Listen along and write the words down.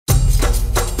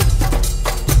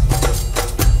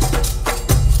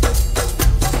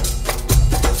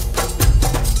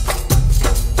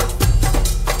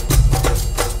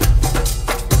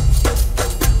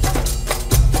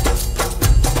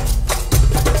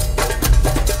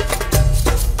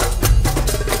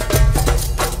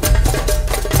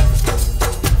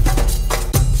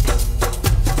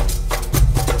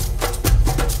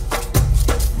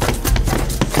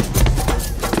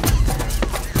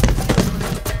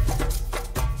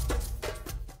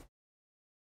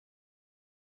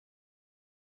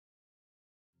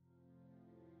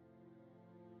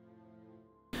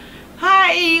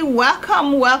Hi,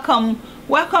 welcome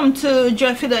to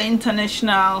Joy Fido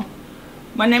International.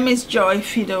 My name is Joy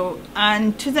Fido,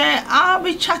 and today I'll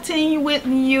be chatting with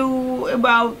you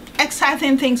about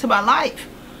exciting things about life.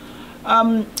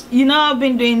 I've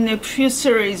been doing a few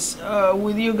series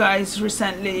with you guys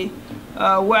recently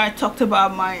where I talked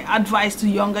about my advice to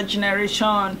younger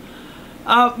generation,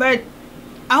 but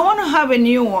I want to have a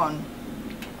new one.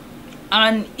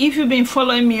 And if you've been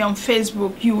following me on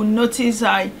Facebook, you will notice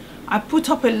I put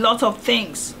up a lot of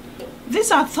things.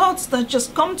 These are thoughts that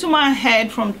just come to my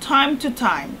head from time to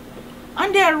time,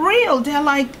 and they're real. They're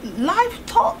like life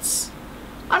thoughts.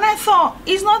 And I thought,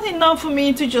 it's not enough for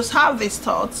me to just have these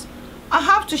thoughts. I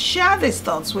have to share these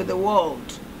thoughts with the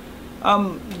world.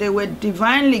 They were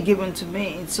divinely given to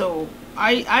me, so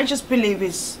I just believe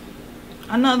it's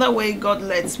another way God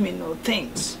lets me know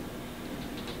things.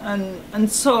 And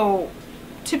so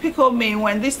typical me,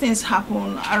 when these things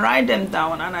happen, I write them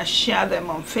down and I share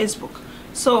them on Facebook.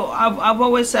 So I've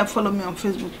always said, follow me on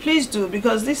Facebook. Please do,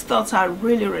 because these thoughts are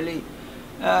really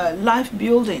life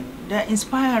building. They're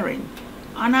inspiring,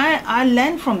 and I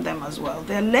learn from them as well.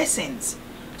 They're lessons.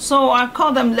 So I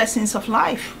call them lessons of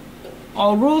life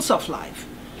or rules of life.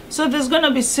 So there's going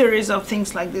to be series of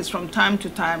things like this from time to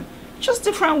time, just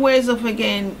different ways of,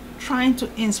 again, trying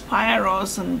to inspire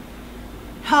us and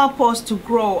help us to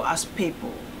grow as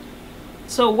people.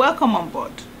 So welcome on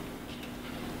board.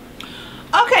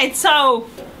 Okay, so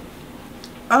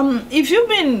if you've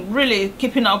been really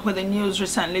keeping up with the news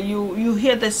recently, you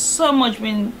hear there's so much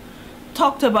being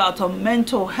talked about on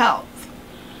mental health.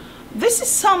 This is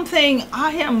something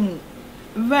I am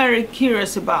very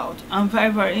curious about and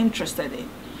very interested in.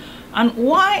 And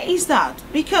why is that?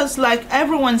 Because, like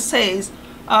everyone says,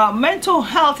 mental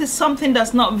health is something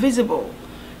that's not visible.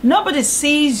 Nobody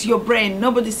sees your brain,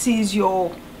 nobody sees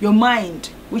your mind,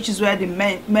 which is where the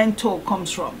mental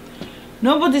comes from.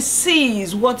 Nobody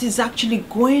sees what is actually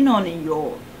going on in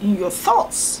your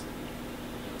thoughts.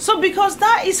 So because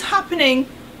that is happening,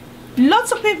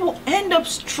 lots of people end up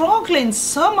struggling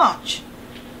so much.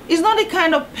 It's not the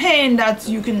kind of pain that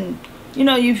you can,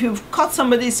 if you've cut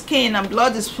somebody's skin and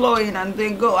blood is flowing and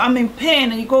they go, I'm in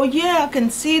pain, and you go, yeah, I can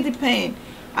see the pain.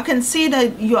 I can see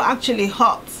that you're actually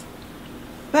hurt.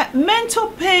 But mental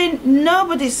pain,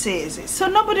 nobody sees it. So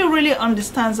nobody really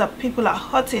understands that people are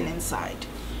hurting inside.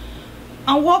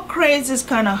 And what creates this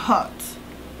kind of hurt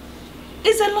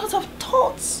is a lot of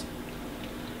thoughts.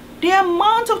 The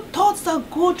amount of thoughts that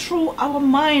go through our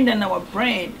mind and our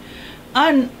brain.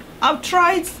 And I've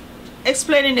tried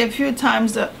explaining a few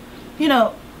times that,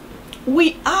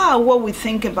 we are what we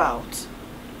think about.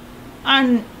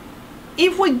 And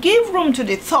if we give room to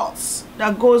the thoughts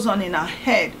that goes on in our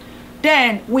head,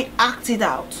 then we act it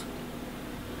out.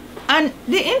 And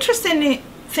the interesting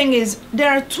thing is,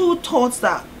 there are two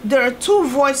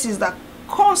voices that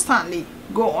constantly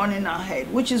go on in our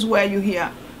head, which is where you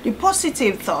hear the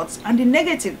positive thoughts and the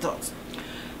negative thoughts.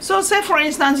 So say, for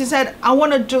instance, you said, I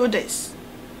want to do this.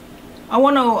 I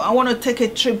want to take a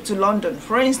trip to London,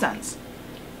 for instance.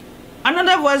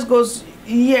 Another voice goes,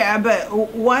 yeah, but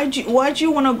why do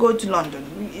you want to go to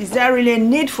London? Is there really a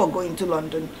need for going to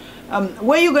London?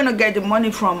 Where are you going to get the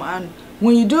money from? And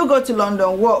when you do go to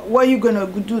London, what are you going to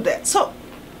do there? So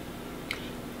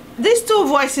these two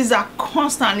voices are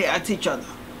constantly at each other.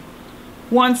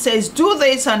 One says, do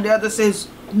this, and the other says,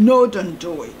 no, don't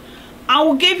do it. I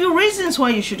will give you reasons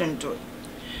why you shouldn't do it.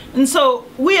 And so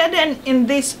we are then in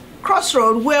this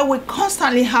crossroad where we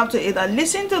constantly have to either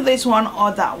listen to this one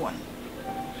or that one.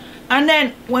 And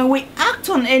then when we act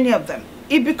on any of them,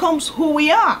 it becomes who we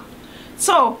are.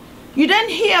 So you then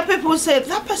hear people say,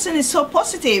 that person is so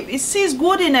positive, it sees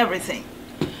good in everything.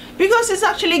 Because it's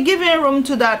actually giving room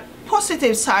to that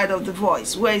positive side of the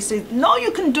voice, where it says, no,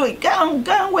 you can do it, go on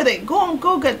with it, go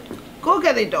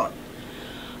get it done.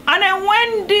 And then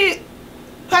when the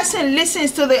person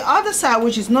listens to the other side,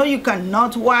 which is, no, you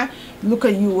cannot, why, look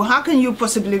at you, how can you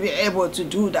possibly be able to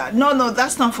do that? No,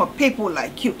 that's not for people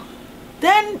like you.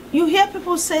 Then you hear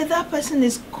people say that person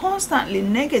is constantly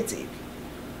negative.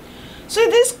 So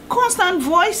these constant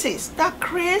voices that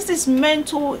creates this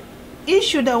mental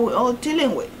issue that we're all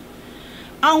dealing with.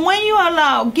 And when you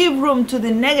give room to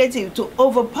the negative to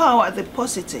overpower the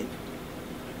positive,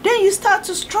 then you start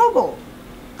to struggle.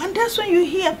 And that's when you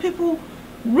hear people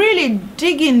really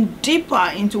digging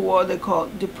deeper into what they call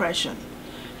depression.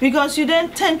 Because you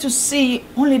then tend to see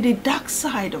only the dark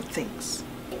side of things.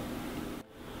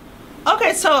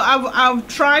 Okay, so I've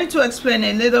tried to explain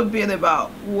a little bit about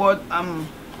what I'm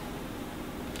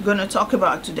going to talk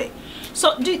about today.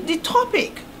 So the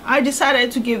topic I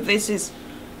decided to give this is,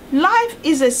 life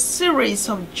is a series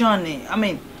of journey.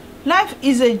 Life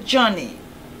is a journey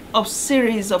of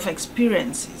series of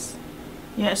experiences.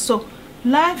 Yeah, so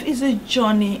life is a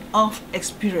journey of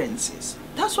experiences.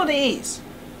 That's what it is.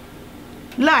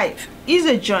 Life is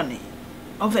a journey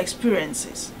of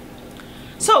experiences.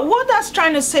 So what that's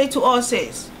trying to say to us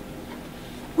is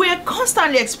we are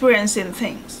constantly experiencing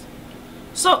things.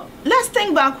 So let's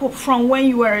think back from when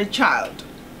you were a child.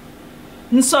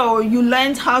 And so you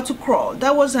learned how to crawl.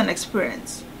 That was an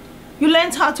experience. You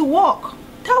learned how to walk.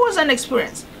 That was an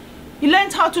experience. You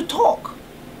learned how to talk.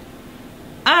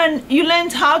 And you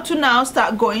learned how to now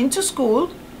start going to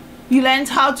school. You learned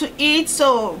how to eat.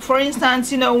 So for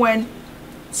instance, you know, when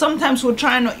sometimes we're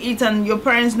trying to eat and your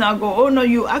parents now go, oh no,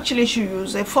 you actually should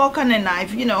use a fork and a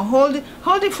knife, you know, hold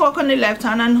the fork on the left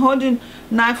hand and hold the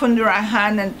knife on the right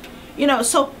hand. And you know,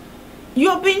 so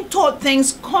you're being taught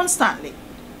things constantly.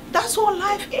 That's what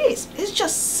life is. It's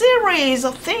just series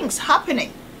of things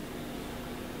happening.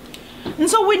 And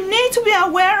so we need to be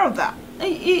aware of that.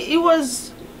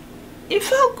 It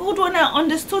felt good when I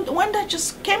understood, when that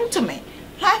just came to me.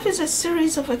 Life is a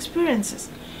series of experiences.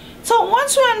 So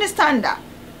once we understand that,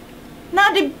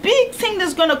 now the big thing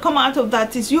that's going to come out of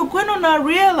that is you're going to now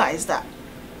realize that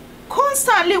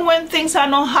constantly when things are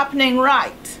not happening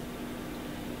right,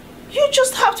 you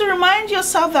just have to remind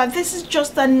yourself that this is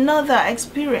just another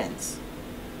experience.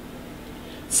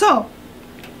 So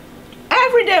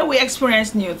every day we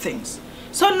experience new things.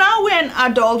 So now we're an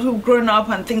adult, we've grown up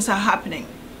and things are happening.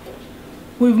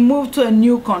 We've moved to a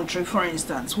new country, for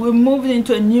instance. We've moved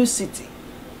into a new city.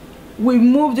 We've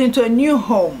moved into a new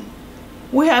home.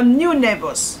 We have new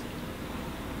neighbors.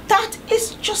 That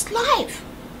is just life.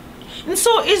 And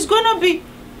so it's going to be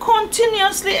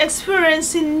continuously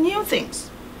experiencing new things.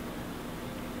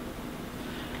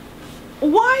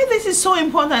 Why this is so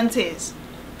important is,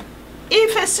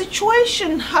 if a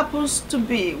situation happens to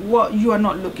be what you are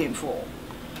not looking for,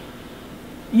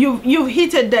 you've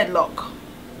hit a deadlock.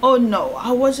 Oh no,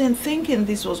 I wasn't thinking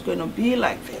this was going to be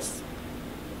like this.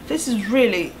 This is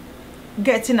really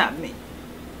getting at me.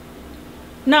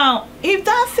 Now, if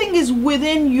that thing is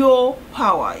within your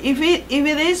power, if it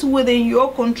is within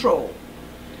your control,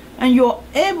 and you're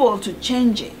able to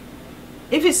change it,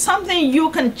 if it's something you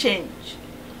can change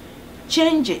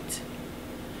it.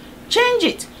 Change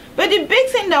it. But the big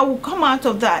thing that will come out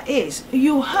of that is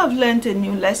you have learned a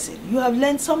new lesson. You have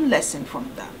learned some lesson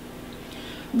from that.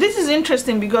 This is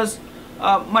interesting because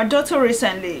my daughter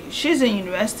recently, she's in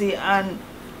university and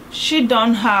she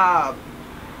done her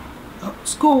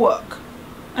schoolwork.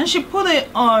 And she put it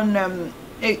on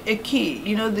a key,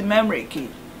 you know, the memory key.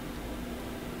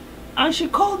 And she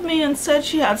called me and said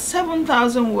she had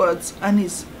 7,000 words and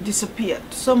it's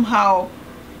disappeared. Somehow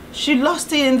she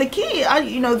lost it in the key.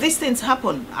 You know, these things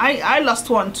happen. I lost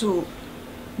one too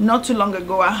not too long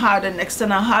ago. I had an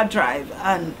external hard drive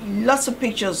and lots of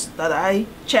pictures that I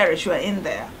cherish were in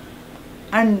there.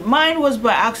 And mine was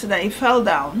by accident. It fell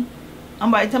down.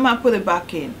 And by the time I put it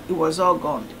back in, it was all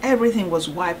gone. Everything was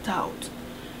wiped out.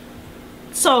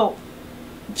 So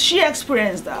she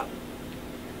experienced that.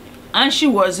 And she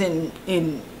was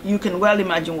in you can well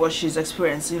imagine what she's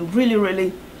experiencing. Really,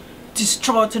 really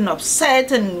distraught and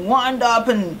upset and wound up,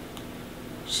 and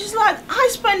she's like, I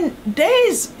spent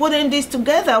days putting this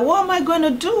together. What am I going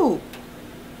to do?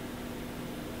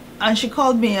 And she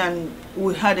called me and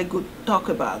we had a good talk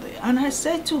about it. And I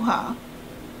said to her,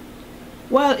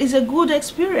 well, it's a good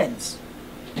experience.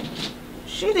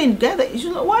 She didn't get it. She's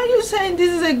like, why are you saying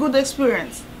this is a good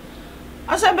experience?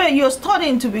 I said, but you're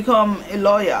studying to become a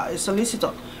lawyer, a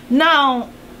solicitor. Now,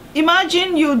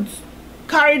 imagine you'd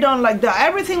carried on like that.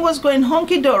 Everything was going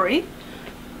hunky-dory.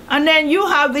 And then you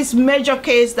have this major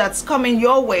case that's coming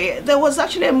your way. There was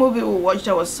actually a movie we watched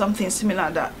that was something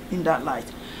similar in that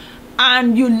light.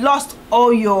 And you lost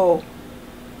all your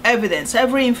evidence.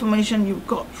 Every information you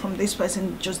got from this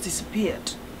person just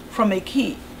disappeared from a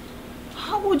key.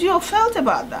 How would you have felt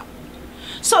about that?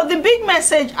 So the big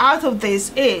message out of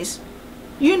this is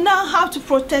you now have to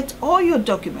protect all your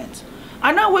documents.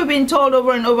 I know we've been told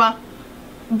over and over,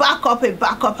 back up and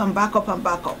back up and back up and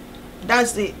back up.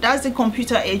 That's the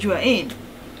computer age we're in.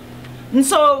 And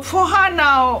so for her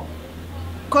now,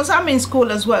 because I'm in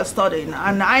school as well studying,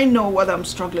 and I know what I'm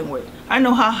struggling with. I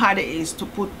know how hard it is to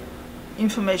put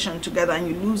information together and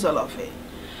you lose all of it.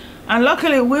 And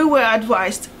luckily we were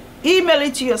advised, email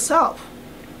it to yourself.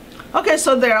 Okay,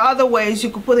 so there are other ways. You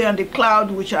could put it on the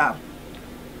cloud, which are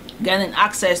getting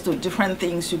access to different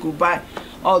things. You could buy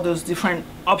all those different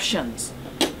options.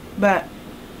 But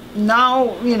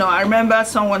now, you know, I remember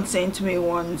someone saying to me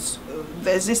once,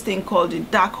 there's this thing called the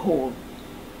dark hole.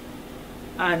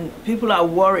 And people are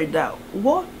worried that,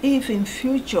 what if in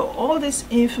future all this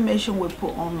information we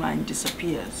put online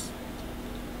disappears?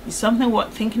 It's something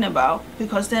worth thinking about,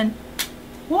 because then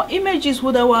what images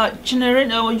would our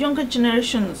younger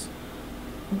generations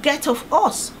get of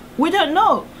us? We don't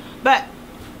know, but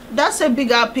that's a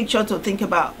bigger picture to think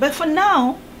about. But for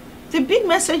now, the big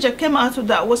message that came out of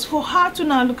that was for her to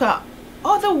now look at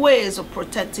other ways of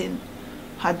protecting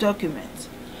her documents.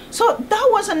 So that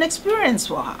was an experience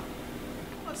for her.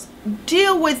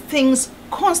 Deal with things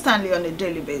constantly on a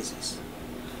daily basis.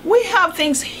 We have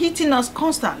things hitting us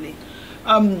constantly.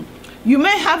 You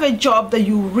may have a job that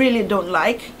you really don't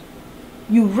like.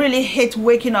 You really hate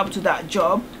waking up to that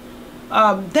job.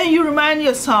 Then you remind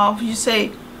yourself, you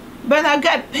say, but I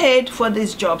get paid for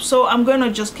this job, so I'm going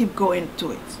to just keep going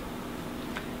to it.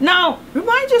 Now,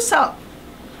 remind yourself,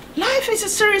 life is a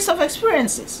series of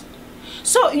experiences.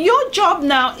 So your job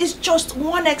now is just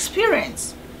one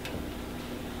experience.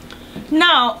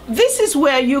 Now, this is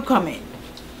where you come in.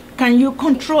 Can you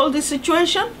control the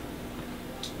situation?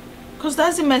 Because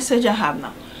that's the message I have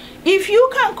now. If you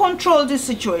can control the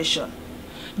situation,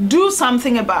 do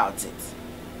something about it.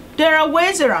 There are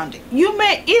ways around it. You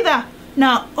may either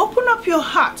now open up your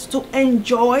heart to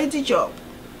enjoy the job.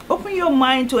 Open your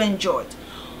mind to enjoy it.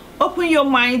 Open your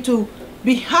mind to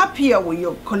be happier with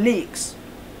your colleagues.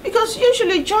 Because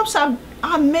usually jobs are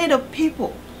made of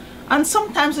people. And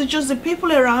sometimes it's just the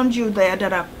people around you there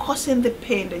that are causing the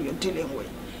pain that you're dealing with.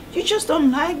 You just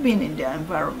don't like being in their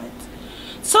environment.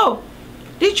 So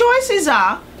the choices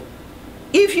are,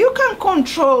 if you can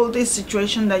control this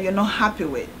situation that you're not happy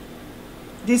with,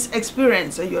 this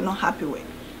experience that you're not happy with,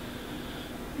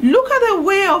 look at the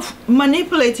way of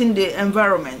manipulating the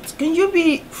environment. Can you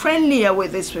be friendlier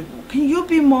with these people? Can you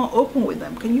be more open with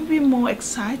them? Can you be more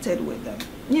excited with them?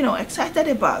 You know, excited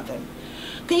about them.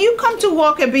 Can you come to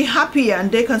work and be happier, and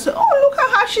they can say, oh, look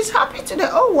at her, she's happy today.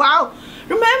 Oh, wow.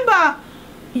 Remember,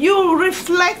 you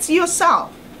reflect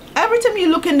yourself. Every time you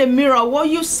look in the mirror, what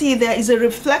you see there is a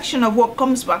reflection of what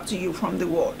comes back to you from the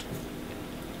world.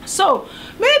 So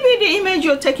maybe the image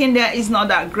you're taking there is not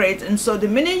that great, and so the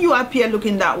minute you appear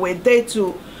looking that way, they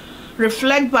too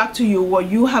reflect back to you what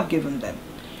you have given them.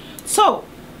 So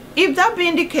if that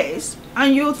being the case,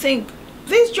 and you think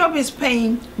this job is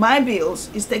paying my bills,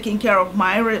 is taking care of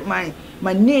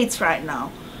my needs right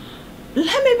now,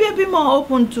 let me be a bit more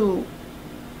open to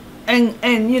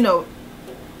and you know,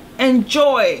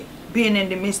 enjoy being in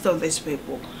the midst of these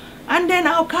people, and then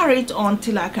I'll carry it on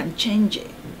till I can change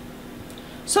it.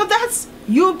 So that's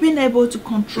you being able to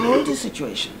control the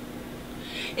situation.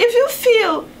 If you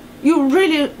feel you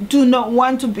really do not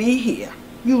want to be here,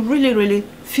 you really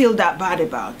feel that bad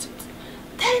about it,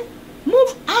 then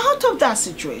move out of that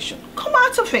situation. Come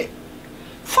out of it.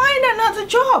 Find another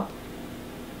job.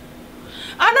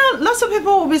 I know lots of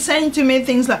people will be saying to me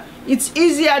things like, it's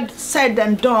easier said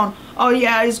than done. Oh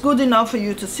yeah, it's good enough for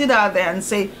you to sit out there and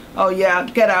say, oh yeah,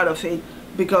 get out of it,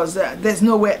 because there's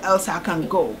nowhere else I can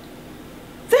go.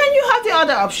 Then you have the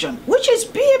other option, which is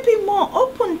be a bit more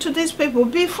open to these people.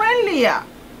 Be friendlier.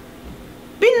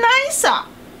 Be nicer.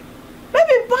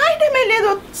 Maybe buy them a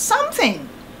little something.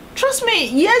 Trust me,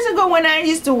 years ago when I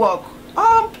used to work,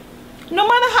 no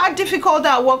matter how difficult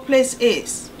that workplace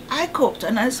is, I coped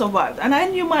and I survived, and I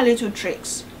knew my little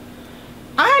tricks.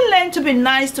 I learned to be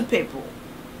nice to people.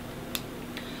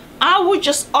 I would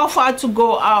just offer to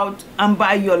go out and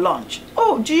buy your lunch.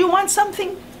 Oh, do you want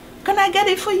something? Can I get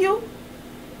it for you?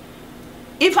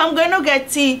 If I'm going to get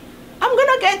tea, I'm going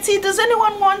to get tea. Does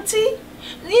anyone want tea?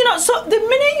 You know, so the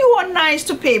minute you are nice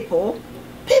to people,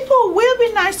 people will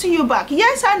be nice to you back.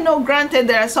 Yes, I know, granted,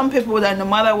 there are some people that no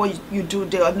matter what you do,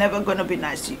 they are never going to be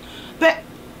nice to you. But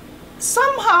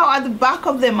somehow at the back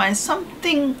of their mind,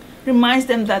 something reminds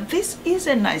them that this is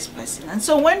a nice person. And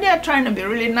so when they are trying to be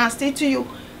really nasty to you,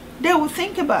 they will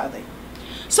think about it.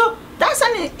 So that's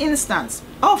an instance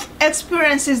of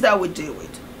experiences that we deal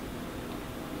with.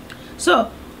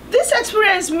 So this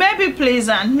experience may be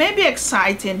pleasant, may be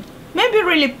exciting, may be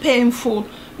really painful,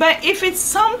 but if it's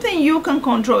something you can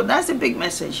control, that's the big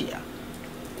message here.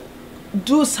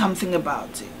 Do something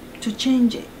about it to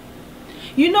change it.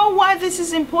 You know why this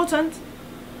is important?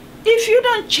 If you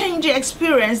don't change the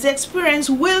experience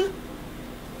will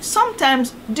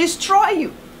sometimes destroy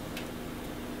you.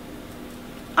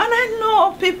 And I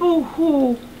know people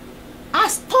who are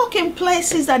stuck in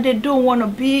places that they don't want to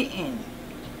be in.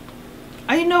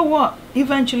 And you know what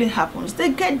eventually happens? They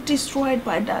get destroyed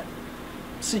by that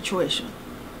situation.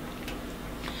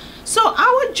 So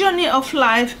our journey of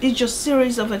life is just a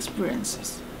series of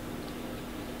experiences.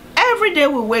 Every day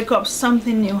we wake up,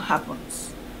 something new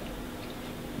happens.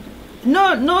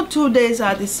 No 2 days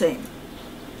are the same.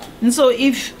 And so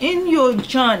if in your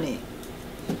journey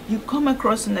you come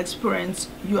across an experience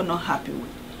you're not happy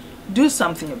with, do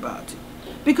something about it.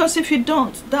 Because if you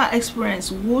don't, that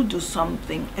experience will do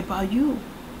something about you.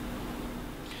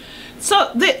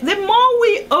 So the more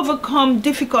we overcome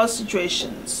difficult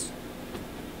situations,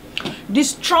 the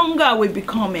stronger we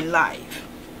become in life,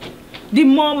 the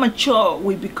more mature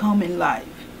we become in life.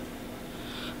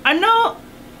 I know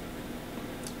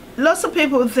lots of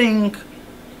people think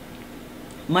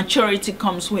maturity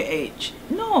comes with age.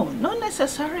 No, not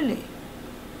necessarily.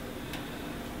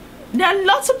 There are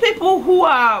lots of people who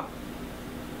are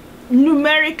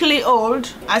numerically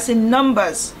old, as in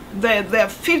numbers. They're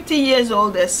 50 years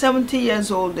old, they're 70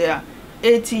 years old, they're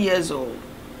 80 years old.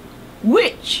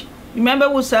 Which, remember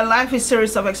we said life is a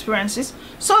series of experiences.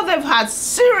 So they've had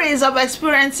series of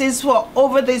experiences for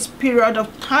over this period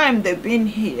of time they've been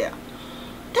here.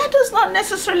 That does not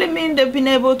necessarily mean they've been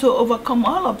able to overcome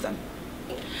all of them.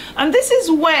 And this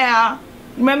is where,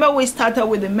 remember we started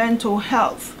with the mental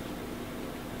health.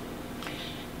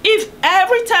 If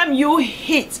every time you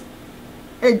hit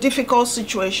a difficult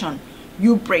situation,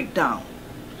 you break down.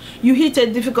 You hit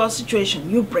a difficult situation,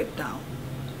 you break down.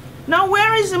 Now,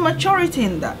 where is the maturity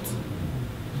in that?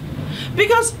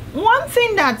 Because one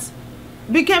thing that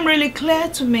became really clear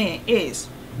to me is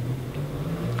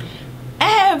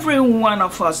every one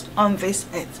of us on this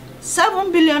earth,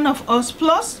 7 billion of us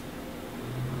plus,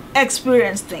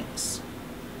 experience things.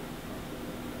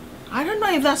 I don't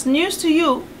know if that's news to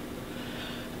you,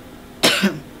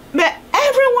 but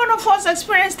every one of us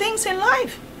experience things in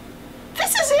life.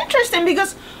 This is interesting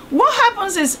because what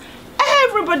happens is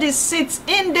everybody sits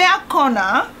in their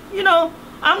corner. You know,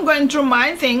 I'm going through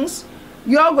my things,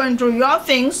 you're going through your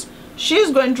things,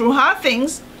 she's going through her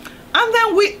things, and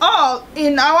then we all,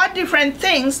 in our different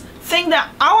things, think that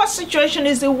our situation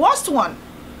is the worst one.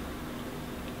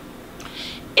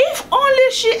 If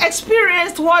only she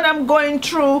experienced what I'm going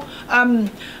through. I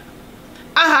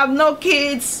have no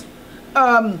kids.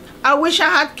 I wish I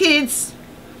had kids.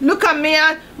 Look at me,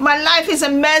 my life is a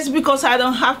mess because I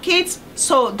don't have kids.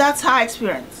 So that's her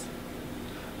experience.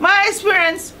 My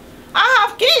experience, I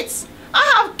have kids.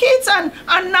 I have kids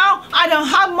and now I don't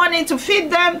have money to feed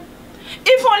them.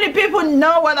 If only people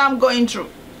know what I'm going through.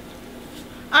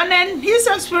 And then his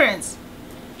experience.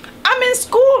 I'm in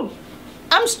school.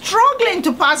 I'm struggling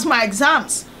to pass my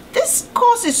exams. This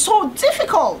course is so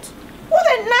difficult. What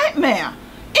a nightmare.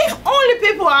 If only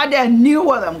people out there knew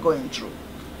what I'm going through.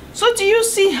 So do you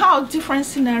see how different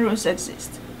scenarios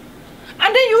exist?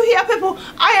 And then you hear people,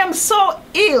 I am so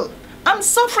ill. I'm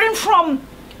suffering from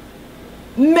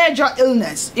major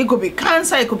illness. It could be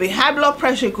cancer, it could be high blood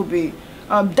pressure, it could be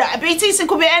diabetes, it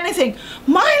could be anything.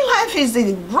 My life is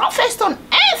the roughest on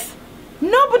earth.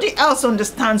 Nobody else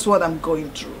understands what I'm going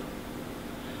through.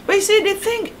 But you see, the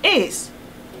thing is,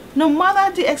 no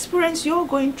matter the experience you're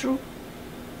going through,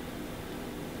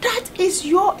 that is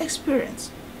your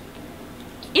experience.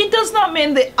 It does not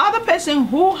mean the other person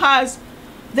who has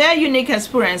their unique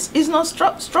experience is not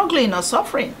struggling or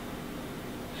suffering.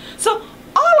 So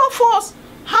all of us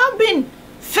have been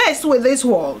faced with this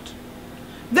world.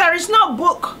 There is no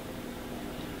book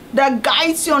that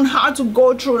guides you on how to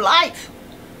go through life.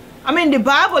 I mean, the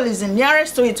Bible is the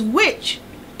nearest to it, which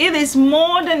it is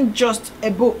more than just a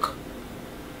book.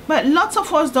 But lots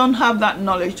of us don't have that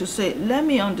knowledge to say, let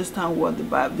me understand what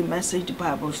the message the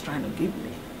Bible is trying to give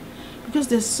me. Because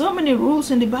there's so many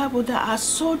rules in the Bible that are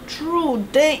so true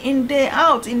day in, day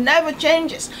out. It never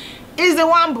changes. It's the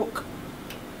one book.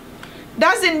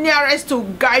 That's the nearest to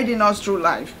guiding us through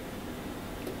life.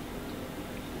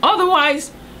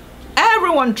 Otherwise,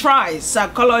 everyone tries.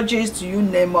 Psychologists, you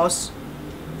name us,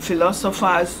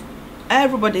 philosophers,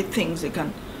 everybody thinks they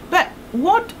can. But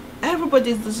what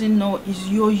everybody doesn't know is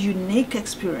your unique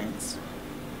experience.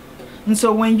 And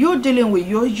so when you're dealing with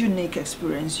your unique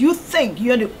experience, you think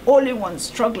you're the only one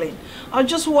struggling. I was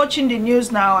just watching the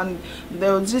news now, and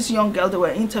there was this young girl they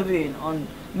were interviewing on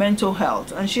mental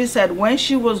health, and she said when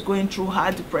she was going through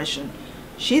her depression,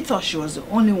 she thought she was the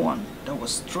only one that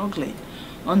was struggling,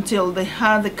 until they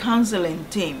had the counseling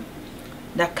team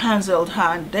that counseled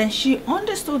her, and then she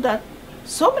understood that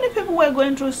so many people were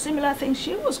going through similar things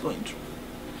she was going through.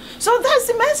 So that's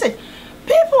the message.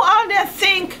 People out there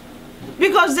think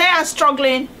because they are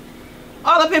struggling,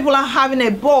 other people are having a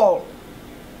ball.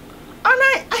 And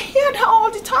I hear that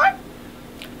all the time.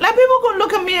 Like, people could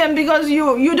look at me, and because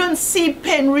you don't see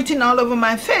pain written all over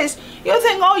my face, you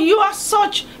think, oh, you are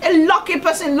such a lucky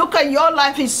person. Look at your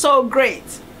life is so great.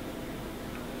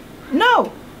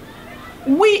 No.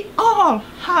 We all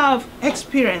have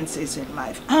experiences in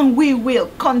life, and we will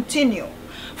continue.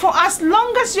 For as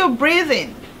long as you're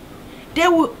breathing, there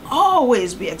will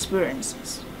always be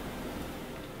experiences.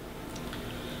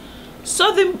 So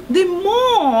So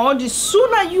the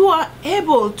sooner you are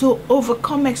able to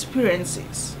overcome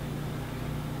experiences,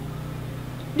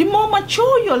 the more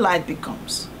mature your life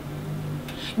becomes,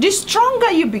 the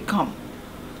stronger you become.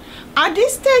 At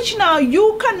this stage now,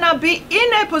 you cannot be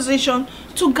in a position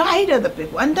to guide other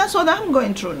people. And that's what I'm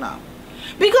going through now.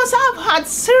 Because I've had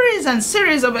series and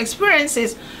series of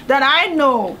experiences that I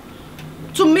know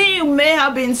to me may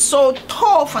have been so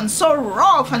tough and so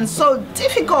rough and so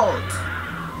difficult.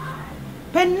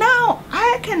 But now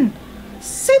I can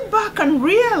sit back and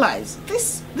realize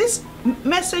this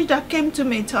message that came to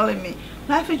me telling me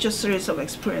life is just a series of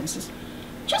experiences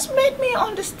just made me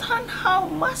understand how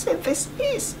massive this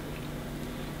is.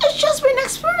 It's just been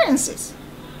experiences.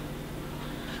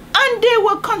 And they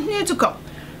will continue to come.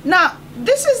 Now,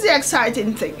 this is the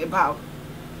exciting thing about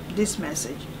this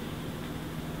message.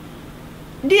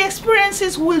 The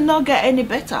experiences will not get any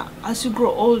better as you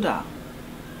grow older.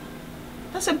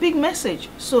 That's a big message.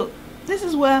 So this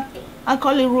is where I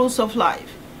call it rules of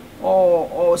life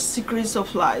or secrets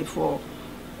of life, or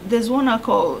there's one I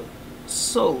call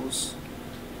souls.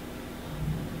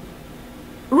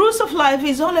 Rules of life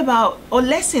is all about, or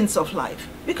lessons of life,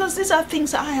 because these are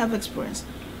things I have experienced.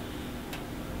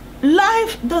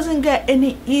 Life doesn't get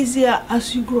any easier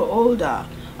as you grow older.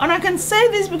 And I can say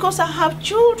this because I have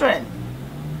children.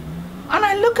 And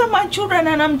I look at my children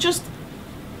and I'm just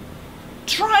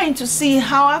trying to see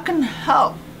how I can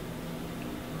help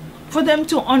for them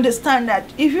to understand that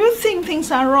if you think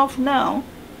things are rough now,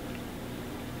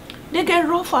 they get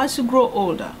rougher as you grow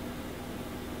older.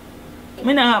 I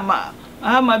mean, I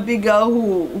have my big girl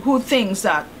who thinks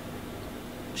that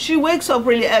she wakes up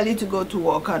really early to go to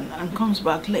work and comes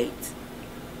back late.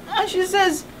 And she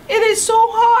says, it is so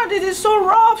hard, it is so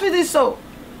rough, it is so.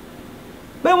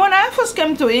 But when I first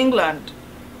came to England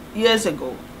years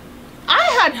ago,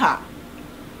 I had her.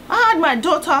 I had my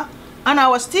daughter and I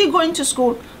was still going to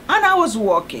school and I was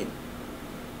working.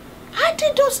 I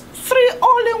did those three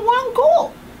all in one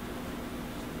go.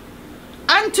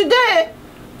 And today,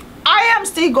 I am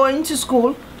still going to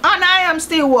school and I am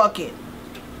still working.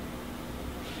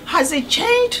 Has it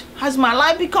changed? Has my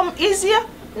life become easier?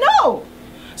 No.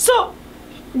 So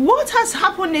what has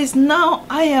happened is now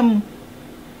I am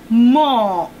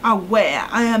more aware.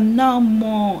 I am now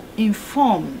more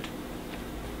informed.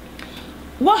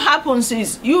 What happens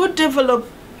is you develop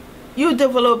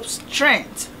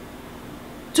strength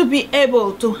to be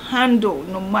able to handle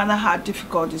no matter how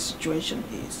difficult the situation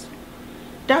is.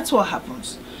 That's what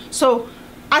happens. So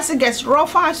as it gets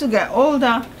rougher, as you get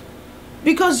older,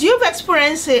 because you've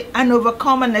experienced it and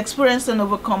overcome and experienced and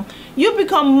overcome, you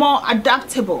become more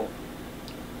adaptable.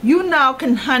 You now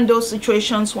can handle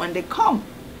situations when they come.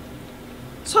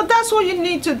 So that's what you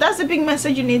need to, that's the big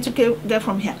message you need to get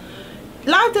from here.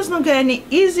 Life does not get any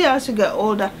easier as you get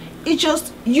older. It's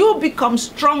just you become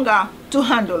stronger to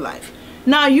handle life.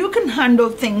 Now you can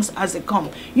handle things as they come.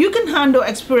 You can handle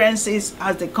experiences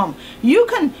as they come. You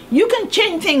can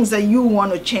change things that you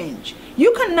want to change.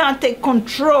 You can now take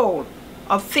control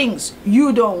of things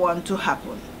you don't want to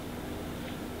happen.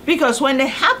 Because when they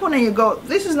happen and you go,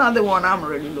 this is not the one I'm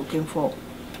really looking for,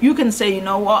 you can say, you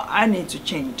know what, I need to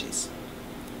change this.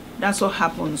 That's what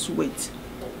happens with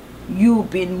you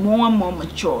being more and more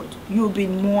matured. You've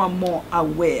been more and more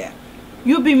aware.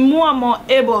 You've been more and more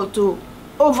able to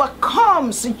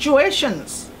overcome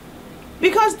situations,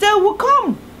 because they will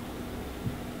come.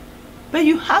 But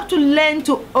you have to learn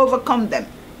to overcome them.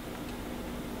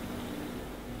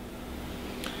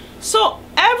 So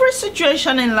every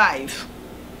situation in life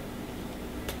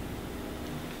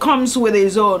comes with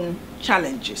its own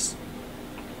challenges.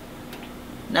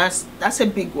 That's a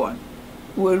big one.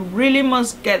 We really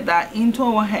must get that into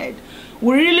our head.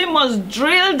 We really must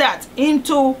drill that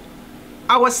into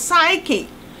our psyche.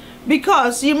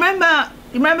 Because you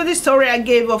remember the story I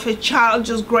gave of a child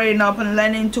just growing up and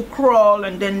learning to crawl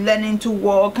and then learning to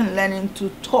walk and learning to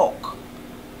talk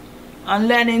and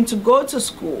learning to go to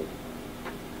school.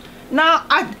 Now,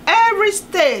 at every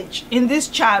stage in this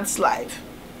child's life,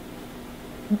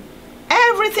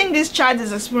 everything this child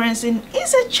is experiencing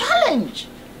is a challenge.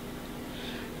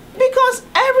 Because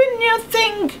every new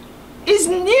thing is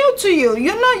new to you.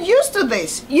 You're not used to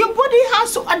this. Your body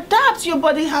has to adapt. Your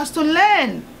body has to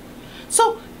learn.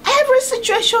 So every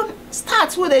situation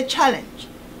starts with a challenge.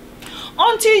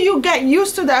 Until you get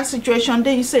used to that situation,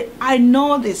 then you say, I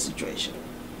know this situation.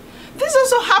 This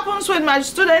also happens with my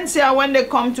students here when they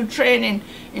come to training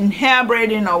in hair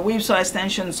braiding or weaves or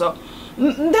extensions. So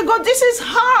they go, this is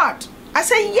hard. I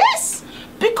say, yes,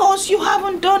 because you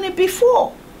haven't done it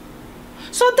before.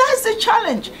 So that's the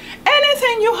challenge.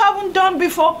 Anything you haven't done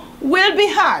before will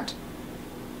be hard.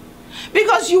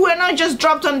 because you were not just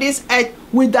dropped on this earth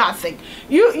with that thing.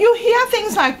 You hear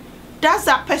things like, that's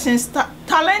that person's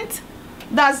talent,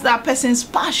 that's that person's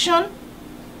passion.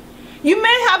 You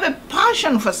may have a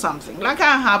passion for something, like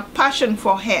I have passion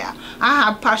for hair, I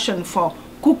have passion for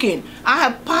cooking, I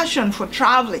have passion for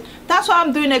traveling. That's why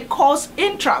I'm doing a course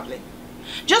in traveling.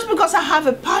 Just because I have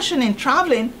a passion in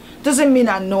traveling doesn't mean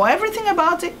I know everything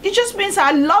about it. It just means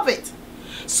I love it.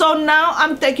 So now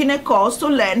I'm taking a course to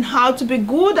learn how to be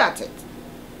good at it.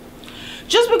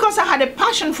 Just because I had a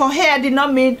passion for hair did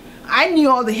not mean I knew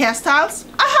all the hairstyles.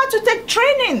 I had to take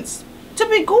trainings to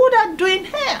be good at doing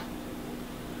hair.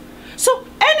 So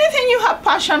anything you have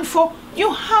passion for,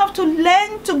 you have to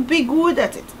learn to be good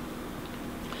at it.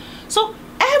 So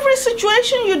every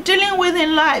situation you're dealing with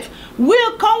in life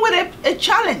will come with a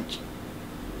challenge.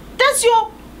 That's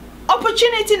your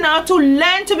opportunity now to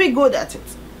learn to be good at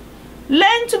it.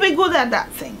 Learn to be good at that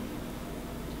thing.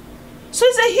 So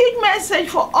it's a huge message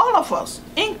for all of us,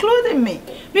 including me,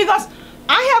 because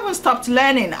I haven't stopped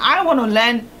learning. I want to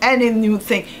learn any new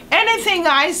thing. Anything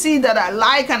I see that I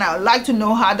like and I would like to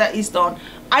know how that is done,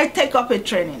 I take up a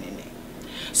training in it.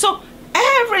 So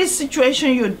every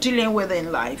situation you're dealing with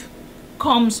in life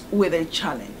comes with a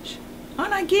challenge.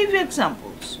 And I give you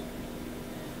examples.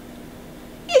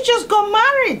 You just got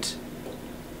married.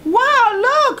 Wow,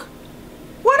 look.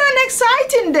 What an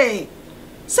exciting day.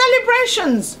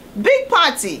 Celebrations, big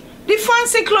party, the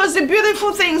fancy clothes, the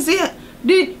beautiful things,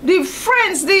 the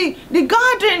friends, the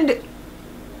garden.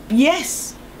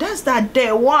 Yes, that's that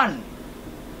day one.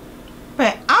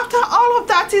 But after all of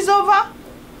that is over,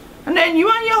 and then you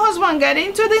and your husband get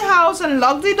into the house and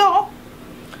lock the door,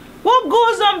 what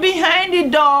goes on behind the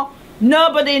door,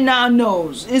 nobody now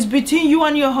knows. It's between you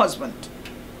and your husband.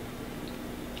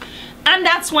 And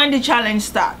that's when the challenge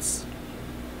starts.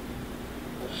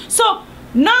 So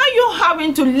now you're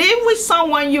having to live with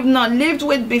someone you've not lived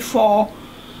with before.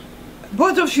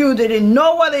 Both of you didn't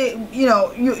know what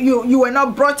you were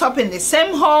not brought up in the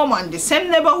same home and the same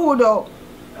neighborhood. Or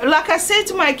like I say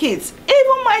to my kids,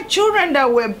 even my children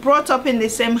that were brought up in the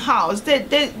same house,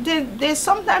 they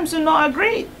sometimes do not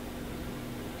agree.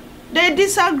 They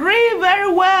disagree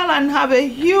very well and have a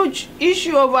huge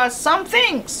issue over some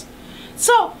things.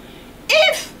 So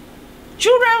if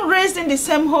children raised in the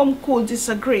same home could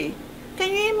disagree, can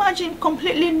you imagine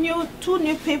completely two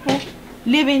new people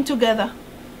living together,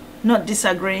 not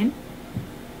disagreeing?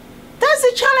 That's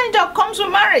the challenge that comes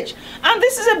with marriage. And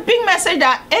this is a big message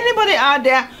that anybody out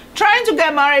there trying to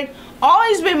get married or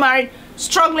is being married,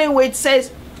 struggling with,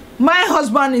 says, my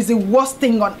husband is the worst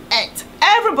thing on earth.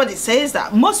 Everybody says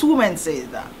that. Most women say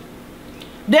that.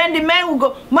 Then the men will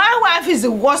go, my wife is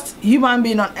the worst human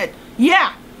being on earth.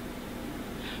 Yeah.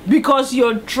 Because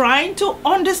you're trying to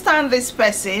understand this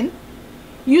person.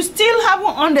 You still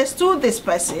haven't understood this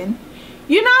person.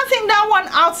 You now think that one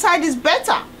outside is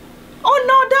better. Oh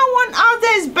no, that one out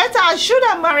there is better. I should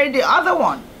have married the other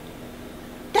one.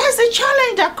 That's the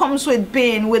challenge that comes with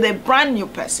being with a brand new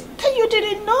person that you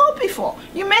didn't know before.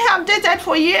 You may have dated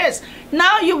for years.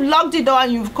 Now you've locked the door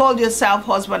and you've called yourself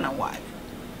husband and wife.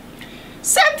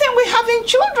 Same thing with having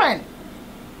children.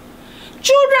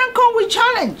 Children come with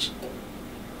challenge.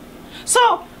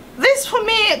 So this for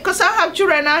me, because I have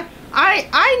children,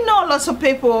 I know lots of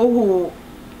people who,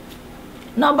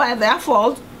 not by their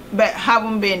fault, but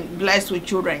haven't been blessed with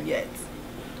children yet.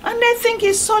 And they think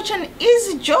it's such an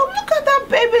easy job. Look at that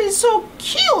baby, it's so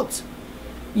cute.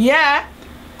 Yeah,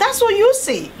 that's what you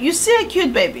see. You see a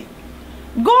cute baby.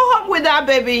 Go home with that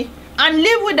baby and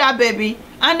live with that baby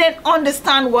and then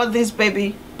understand what this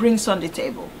baby brings on the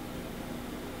table.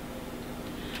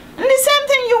 And the same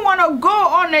thing, you want to go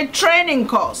on a training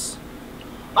course.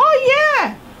 Oh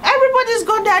yeah, everybody's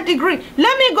got that degree.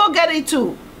 Let me go get it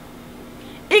too.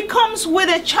 It comes with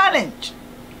a challenge.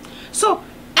 So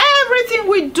everything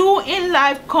we do in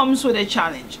life comes with a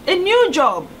challenge. A new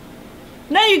job.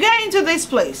 Now you get into this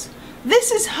place.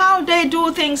 This is how they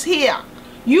do things here.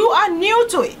 You are new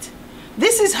to it.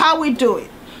 This is how we do it.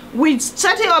 We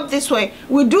set it up this way.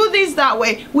 We do this that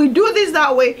way. We do this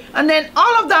that way. And then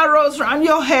all of that rolls around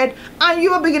your head and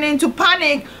you are beginning to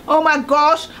panic. Oh my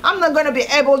gosh, I'm not going to be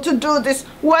able to do this.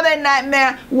 What a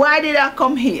nightmare. Why did I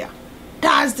come here?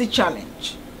 That's the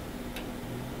challenge.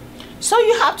 So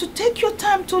you have to take your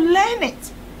time to learn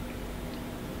it.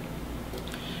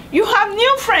 You have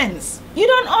new friends. You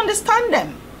don't understand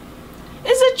them.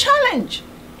 It's a challenge.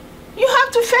 You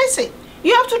have to face it.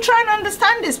 You have to try and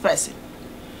understand this person.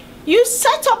 You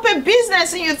set up a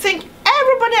business and you think,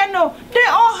 everybody I know, they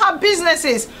all have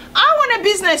businesses. I want a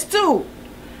business too.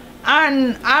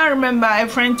 And I remember a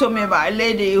friend told me about a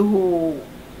lady who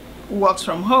works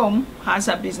from home, has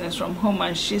her business from home,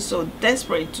 and she's so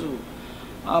desperate to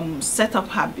set up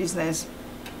her business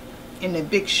in a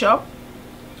big shop.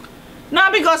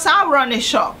 Now, because I run a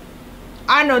shop,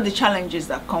 I know the challenges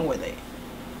that come with it.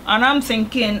 And I'm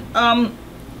thinking,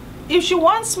 if she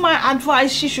wants my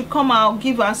advice, she should come out,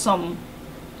 give her some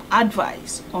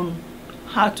advice on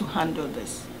how to handle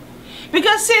this.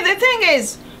 Because see, the thing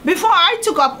is, before I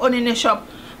took up owning a shop,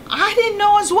 I didn't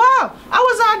know as well. I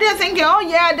was out there thinking, oh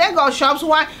yeah, they got shops.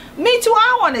 Why? Me too,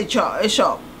 I want a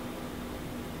shop.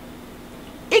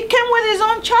 It came with its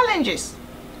own challenges.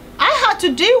 I had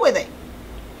to deal with it.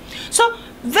 So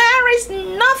there is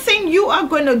nothing you are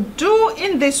going to do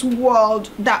in this world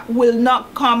that will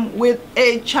not come with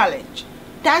a challenge.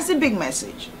 That's the big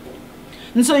message.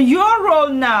 And so your role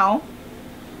now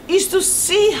is to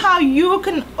see how you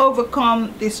can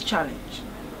overcome this challenge.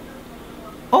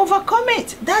 Overcome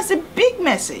it. That's a big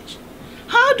message.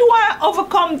 How do I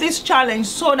overcome this challenge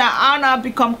so that I now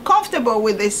become comfortable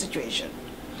with this situation?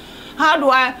 How do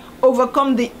I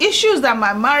overcome the issues that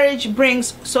my marriage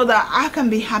brings so that I can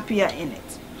be happier in it?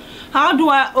 How do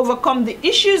I overcome the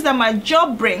issues that my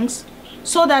job brings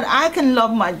so that I can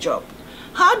love my job?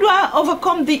 How do I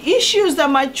overcome the issues that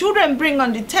my children bring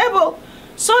on the table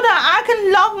so that I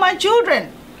can love my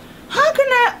children? How can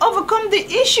I overcome the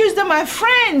issues that my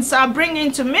friends are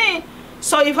bringing to me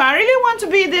so if I really want to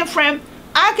be their friend,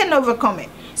 I can overcome it?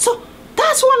 So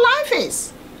that's what life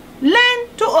is. Learn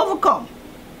to overcome.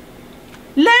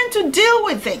 Learn to deal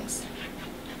with things.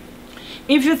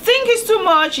 If you think it's too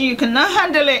much, you cannot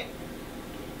handle it.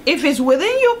 If it's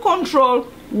within your control,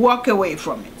 walk away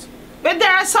from it. But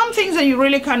there are some things that you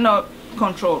really cannot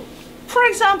control. For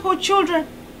example, children.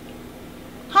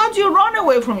 How do you run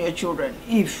away from your children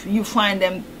if you find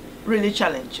them really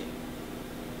challenging?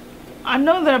 I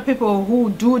know there are people who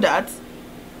do that.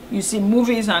 You see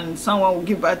movies and someone will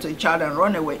give birth to a child and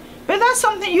run away. But that's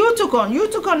something you took on.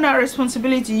 You took on that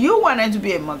responsibility. You wanted to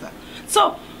be a mother.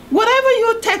 So whatever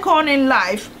you take on in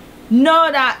life,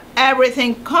 know that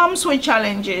everything comes with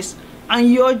challenges and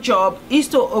your job is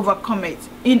to overcome it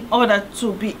in order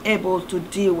to be able to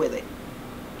deal with it.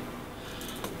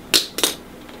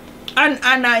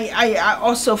 And I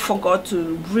also forgot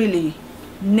to really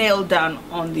nail down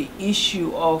on the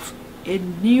issue of a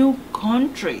new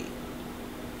country.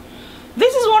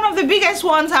 This is one of the biggest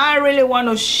ones I really want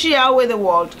to share with the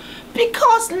world,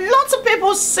 because lots of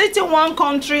people sit in one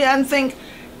country and think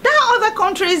that other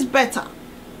country is better.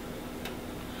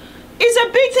 It's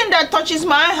a big thing that touches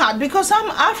my heart because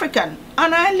I'm African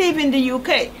and I live in the UK.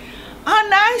 And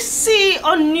I see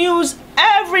on news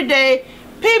every day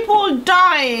people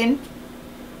dying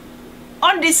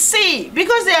on the sea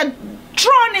because they are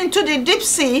thrown into the deep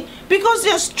sea because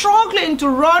they're struggling to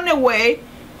run away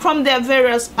from their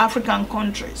various African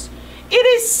countries. It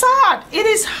is sad. It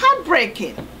is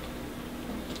heartbreaking.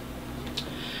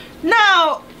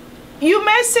 Now, you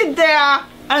may sit there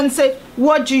and say,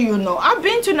 what do you know? I've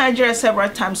been to Nigeria several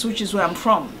times, which is where I'm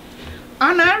from.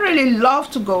 And I really love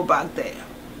to go back there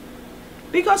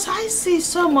because I see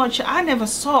so much I never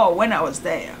saw when I was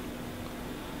there.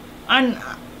 And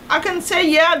I can say,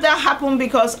 yeah, that happened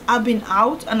because I've been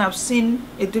out and I've seen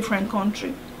a different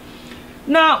country.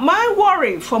 Now, my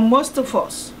worry for most of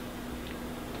us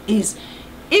is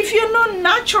if you're not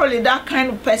naturally that kind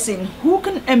of person who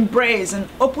can embrace and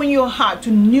open your heart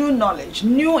to new knowledge,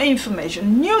 new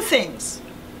information, new things,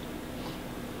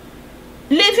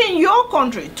 leaving your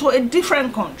country to a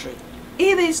different country,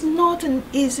 it is not an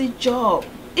easy job.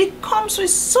 It comes with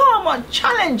so much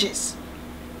challenges.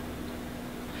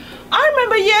 I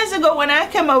remember years ago when I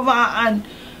came over and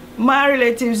my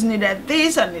relatives needed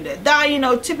this and needed that, you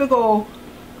know, typical,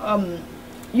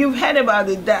 you've heard about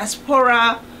the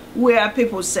diaspora where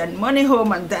people send money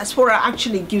home, and diaspora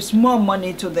actually gives more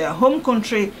money to their home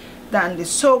country than the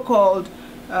so-called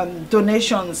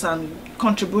donations and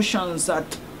contributions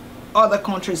that other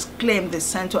countries claim they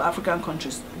send to African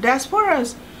countries.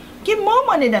 Diasporas give more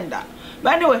money than that.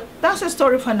 But anyway, that's a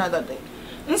story for another day.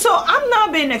 And so I'm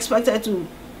now being expected to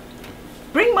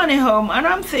bring money home, and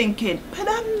I'm thinking, but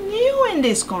I'm new in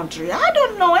this country. I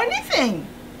don't know anything.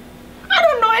 I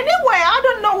don't know anywhere. I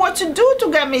don't know what to do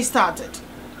to get me started.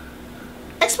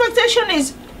 Expectation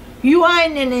is, you are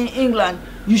in England,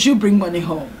 you should bring money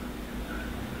home.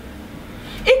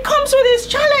 It comes with its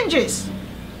challenges.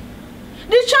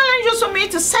 The challenge was for me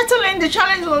to settle in. The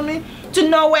challenge was for me to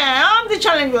know where I am. The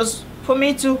challenge was for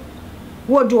me to,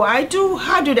 what do I do?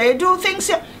 How do they do things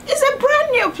here? It's a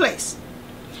brand new place.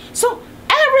 So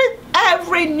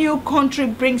every new country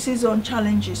brings its own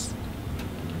challenges.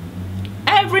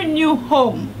 Every new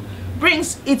home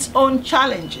brings its own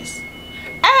challenges.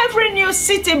 Every new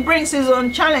city brings its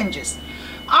own challenges.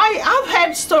 I've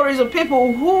heard stories of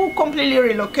people who completely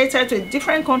relocated to a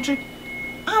different country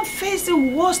and faced the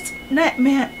worst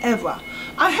nightmare ever.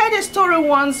 I heard a story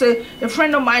once, a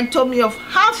friend of mine told me of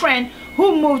her friend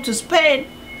who moved to Spain,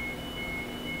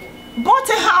 bought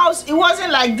a house. It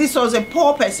wasn't like this was a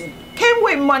poor person. Came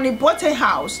with money, bought a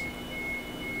house,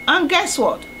 and guess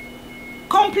what?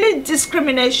 Complete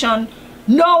discrimination.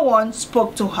 No one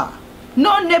spoke to her.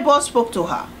 No neighbor spoke to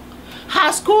her.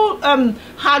 Her school,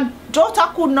 her daughter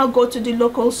could not go to the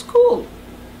local school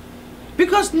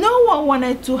because no one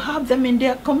wanted to have them in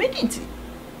their community.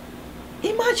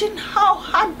 Imagine how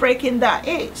heartbreaking that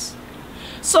is.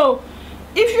 So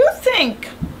if you think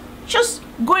just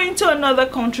going to another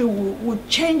country would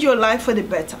change your life for the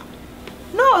better,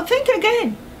 no, think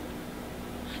again.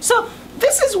 So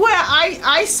this is where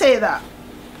I say that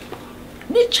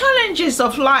the challenges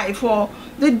of life or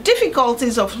the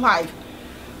difficulties of life,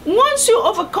 once you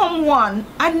overcome one,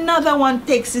 another one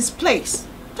takes its place.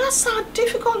 That's how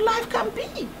difficult life can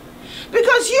be.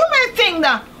 Because you may think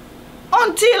that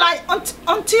until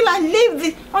I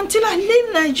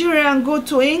leave Nigeria and go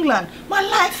to England, my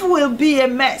life will be a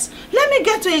mess. Let me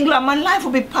get to England, my life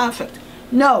will be perfect.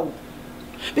 No.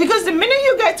 Because the minute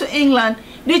you get to England,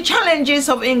 the challenges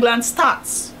of England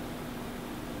starts.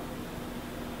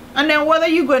 And then what are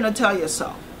you going to tell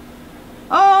yourself?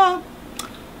 Oh,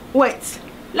 wait,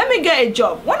 let me get a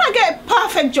job. When I get a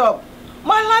perfect job,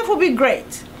 my life will be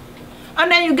great. And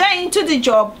then you get into the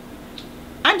job,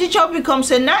 and the job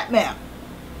becomes a nightmare.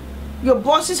 Your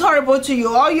boss is horrible to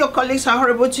you, all your colleagues are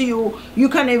horrible to you. You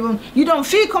don't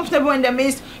feel comfortable in the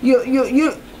midst. You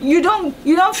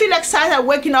don't feel excited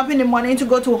waking up in the morning to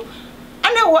go to.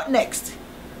 And then what next?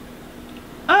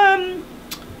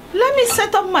 Let me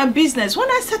set up my business. When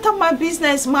I set up my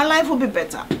business, my life will be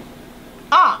better.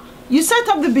 You set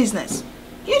up the business.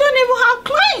 You don't even have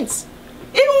clients.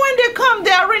 Even when they come,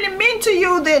 they are really mean to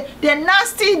you. They're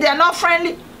nasty. They're not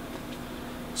friendly.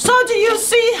 So do you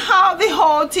see how the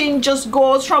whole thing just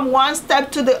goes from one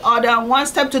step to the other and one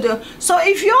step to the... So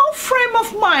if your frame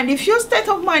of mind, if your state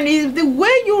of mind is the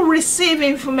way you receive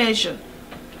information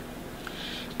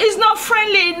is not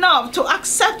friendly enough to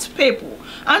accept people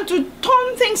and to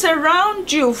turn things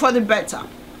around you for the better,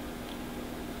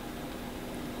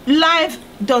 life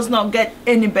does not get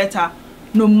any better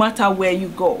no matter where you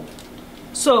go.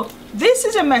 So this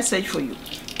is a message for you.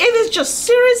 It is just a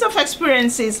series of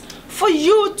experiences for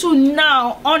you to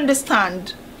now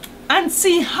understand and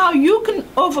see how you can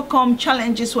overcome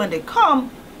challenges when they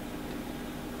come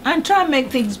and try and make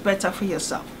things better for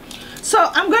yourself. So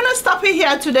I'm going to stop it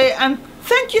here today, and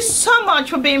thank you so much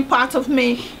for being part of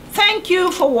me. Thank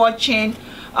you for watching.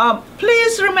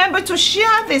 Please remember to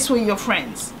share this with your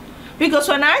friends, because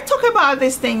when I talk about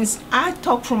these things, I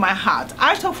talk from my heart.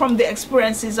 I talk from the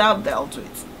experiences I've dealt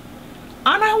with,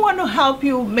 and I want to help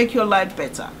you make your life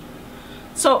better.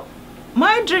 So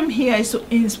my dream here is to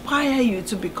inspire you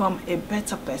to become a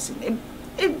better person,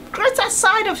 a greater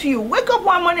side of you. Wake up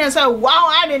one morning and say, wow,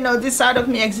 I didn't know this side of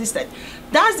me existed.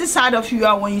 That's the side of you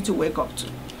I want you to wake up to.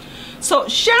 So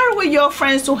share with your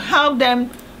friends to help them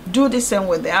do the same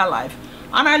with their life.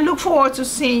 And I look forward to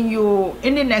seeing you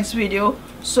in the next video.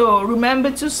 So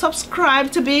remember to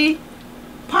subscribe to be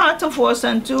part of us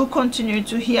and to continue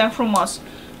to hear from us.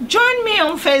 Join me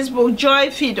on Facebook,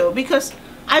 Joy Fido, because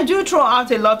I do throw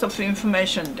out a lot of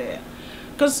information there.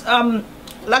 Because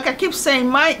like I keep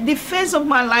saying, the phase of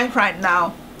my life right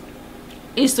now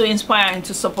is to inspire and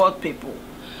to support people.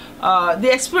 The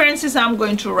experiences I'm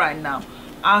going through right now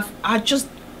are just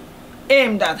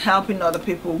aimed at helping other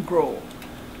people grow.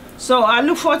 So I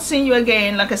look forward to seeing you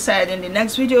again, like I said, in the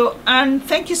next video. And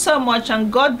thank you so much,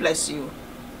 and God bless you.